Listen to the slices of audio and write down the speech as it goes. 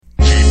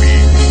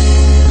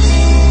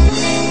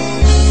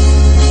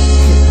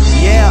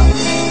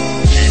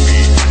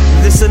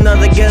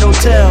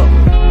tell.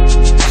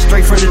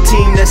 Straight from the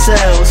team that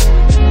sells.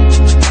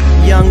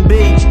 Young B,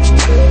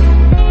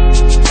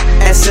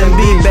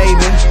 SMB,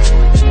 baby.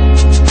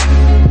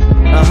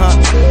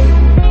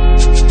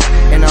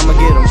 And I'ma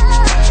get 'em.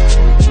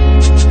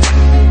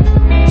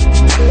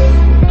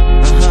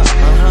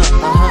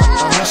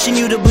 She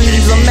knew the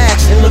beauty's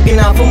unmatched and looking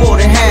out for more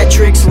than hat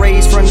tricks.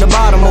 Raised from the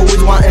bottom,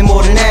 always wanting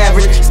more than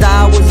average.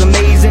 Style was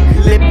amazing,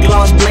 lip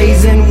gloss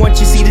blazing. Once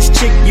you see this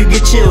chick, you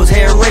get chills,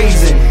 hair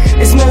raising.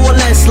 It's more or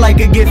less like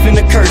a gift and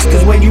a curse,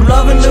 cause when you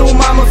loving little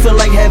mama, feel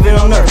like heaven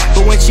on earth.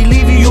 But when she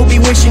leave you, you'll be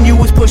wishing you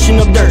was pushing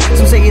up dirt.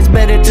 Some say it's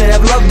better to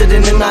have loved her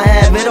than to not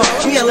have it all.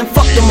 I'm yelling,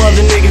 fuck them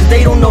other niggas,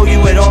 they don't know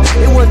you at all.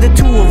 It was the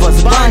two of us,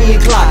 Bonnie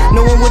and Clyde.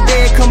 No one would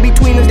dare come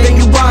between us, then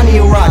you Bonnie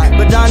or ride.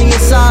 But Donnie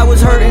inside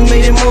was hurting,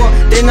 made it more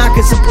than I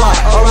could supply.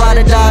 Or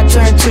ride or die,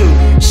 turn two.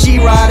 She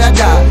ride, I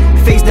die.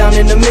 Face down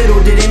in the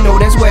middle, didn't know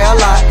that's where I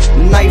lie.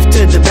 Knife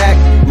to the back,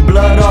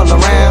 blood all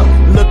around.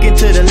 Looking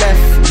to the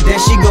left, there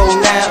she go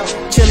now.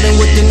 Chilling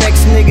with the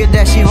next nigga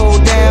that she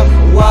hold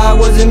down. Why it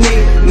wasn't me,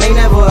 may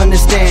never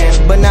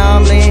understand. But now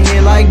I'm laying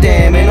here like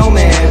damn, and oh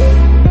man,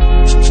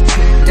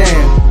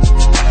 damn.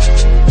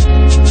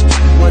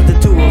 Was the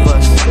two of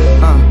us,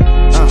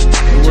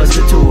 it was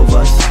the two of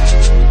us.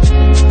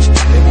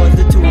 It was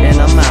the two of us. And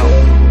I'm out,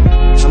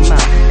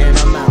 and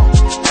I'm out.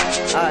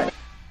 Alright.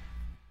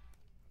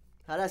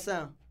 How that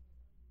sound?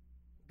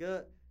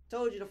 Good?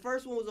 Told you, the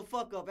first one was a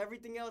fuck up.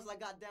 Everything else I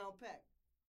got down packed.